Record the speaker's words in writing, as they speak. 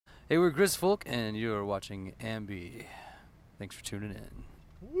Hey, we're Grizfolk, and you are watching AMBY. Thanks for tuning in.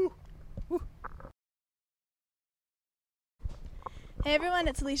 Woo. Woo. Hey everyone,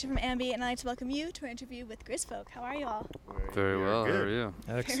 it's Alicia from AMBY, and I'd like to welcome you to our interview with Grizfolk. How are you all? Very well. Good. How are you?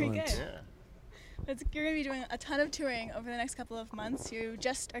 Excellent. Very good. Yeah. You're going to be doing a ton of touring over the next couple of months. You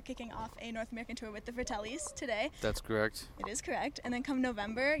just are kicking off a North American tour with the Fratellis today. That's correct. It is correct. And then come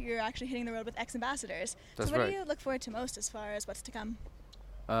November, you're actually hitting the road with ex-ambassadors. That's so what right. do you look forward to most as far as what's to come?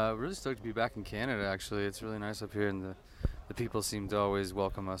 Really stoked to be back in Canada, actually. It's really nice up here, and the people seem to always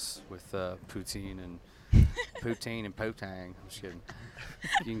welcome us with poutine and poutine and potang. I'm just kidding.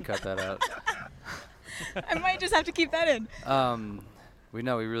 You can cut that out. I might just have to keep that in.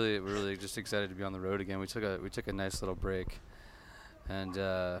 We're really just excited to be on the road again. We took a nice little break, and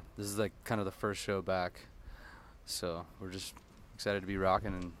this is like kind of the first show back, so we're just excited to be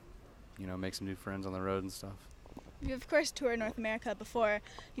rocking and make some new friends on the road and stuff. You've of course toured North America before.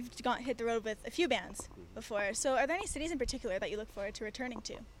 You've hit the road with a few bands before. So are there any cities in particular that you look forward to returning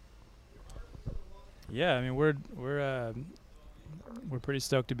to? Yeah, I mean we're pretty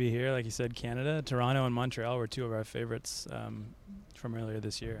stoked to be here. Like you said, Canada, Toronto, and Montreal were two of our favorites from earlier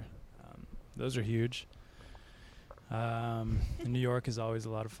this year. Those are huge. And New York is always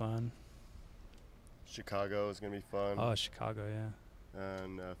a lot of fun. Chicago is going to be fun. Oh, Chicago, yeah.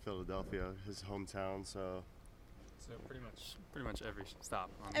 And Philadelphia, his hometown, so pretty much every stop.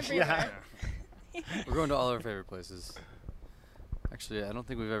 Everywhere. Yeah. We're going to all our favorite places. Actually, I don't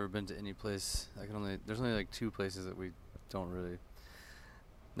think we've ever been to any place. There's only like two places that we don't really.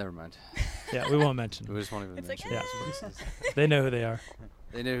 Never mind. Yeah, we won't mention. We just won't even It's mention like, those places. They know who they are.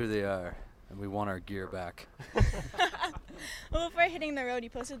 They know who they are, and we want our gear back. Well, before hitting the road, you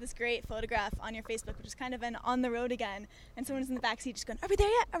posted this great photograph on your Facebook, which is kind of an on the road again, and someone's in the backseat just going, "Are we there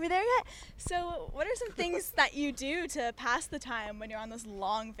yet? Are we there yet?" So what are some things that you do to pass the time when you're on those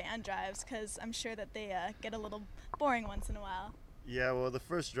long van drives? Because I'm sure that they get a little boring once in a while. yeah, well, the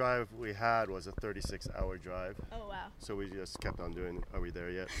first drive we had was a 36-hour drive. Oh, wow. So we just kept on doing Are We There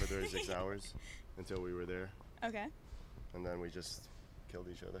Yet for 36 hours until we were there. Okay. And then we just killed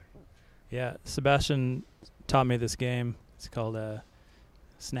each other. Yeah, Sebastian taught me this game. It's called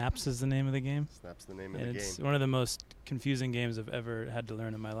Snaps is the name of the game. Snap's the name of And the it's game. one of the most confusing games I've ever had to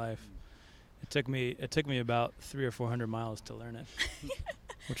learn in my life. It took me about 300 or 400 miles to learn it,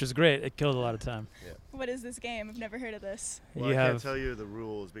 which is great. It killed a lot of time. What is this game? I've never heard of this. Well, You I can't have tell you the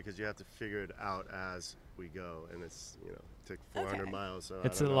rules because you have to figure it out as we go, and it's it took 400 Okay. miles. So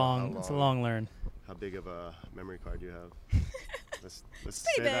it's I a don't know long long learn. How big of a memory card do you have? Let's pretty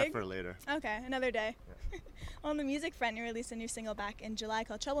save that big. for later. Okay, another day. On the music front, you released a new single back in July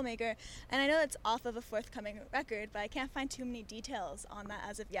called Troublemaker, and I know it's off of a forthcoming record, but I can't find too many details on that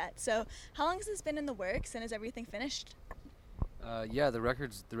as of yet. So how long has this been in the works, and is everything finished? Yeah, the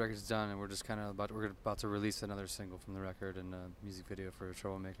record's done, and we're just we're about to release another single from the record and a music video for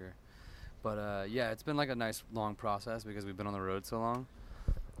Troublemaker. But yeah, it's been like a nice long process because we've been on the road so long.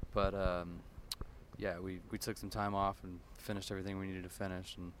 But yeah, we took some time off and finished everything we needed to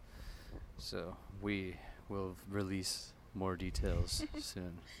finish, and so we will release more details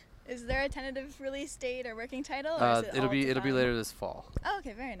soon. Is there a tentative release date or working title? Or is it It'll all be defined? later this fall. Oh,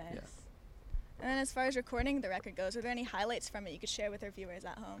 okay, very nice. Yeah. And then as far as recording the record goes, are there any highlights from it you could share with our viewers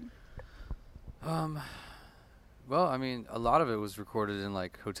at home? Well, I mean, a lot of it was recorded in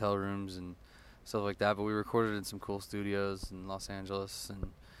like hotel rooms and stuff like that, but we recorded in some cool studios in Los Angeles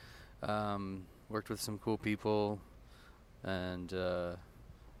and worked with some cool people, and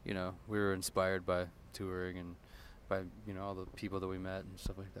we were inspired by touring and by all the people that we met and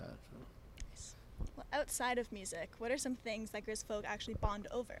stuff like that. So. Nice. Well, outside of music, what are some things that Grizfolk actually bond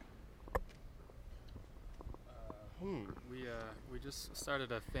over? We just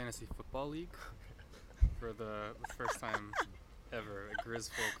started a fantasy football league for the first time ever, a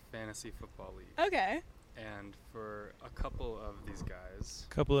Grizfolk fantasy football league. Okay. And for a couple of these guys,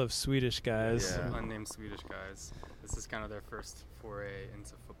 A couple of Swedish guys. Yeah. some unnamed Swedish guys, this is kind of their first foray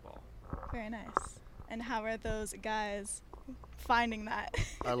into football. Very nice. And how are those guys finding that?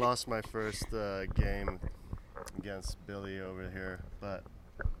 I lost my first game against Billy over here, but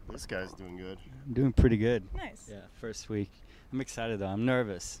this guy's doing good. I'm doing pretty good. Nice. Yeah, first week. I'm excited though. I'm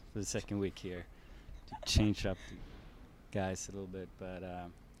nervous for the second week here to change up the guys a little bit, but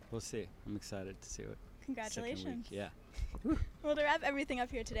we'll see. I'm excited to see what Congratulations. second week. Yeah. Well, to wrap everything up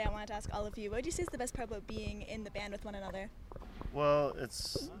here today, I wanted to ask all of you, what would you say is the best part about being in the band with one another? Well,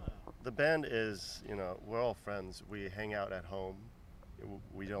 the band is, we're all friends. We hang out at home.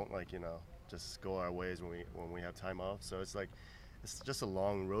 We don't just go our ways when we have time off. So it's just a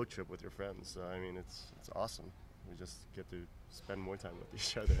long road trip with your friends. So I mean, it's awesome. We just get to spend more time with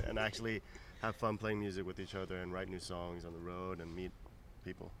each other and actually have fun playing music with each other and write new songs on the road and meet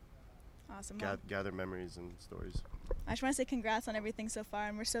people. Awesome. Well, Gather memories and stories. I just want to say congrats on everything so far,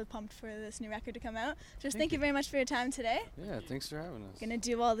 and we're so pumped for this new record to come out. Just thank you very much for your time today. Yeah, thanks for having us. Gonna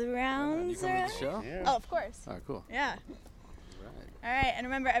do all the rounds. You coming to the show? Yeah. Oh, of course. All right, cool. Yeah. Right. All right, and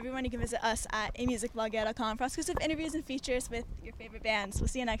remember, everyone, you can visit us at amusicblog.com for exclusive interviews and features with your favorite bands. We'll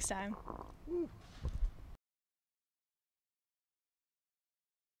see you next time. Woo.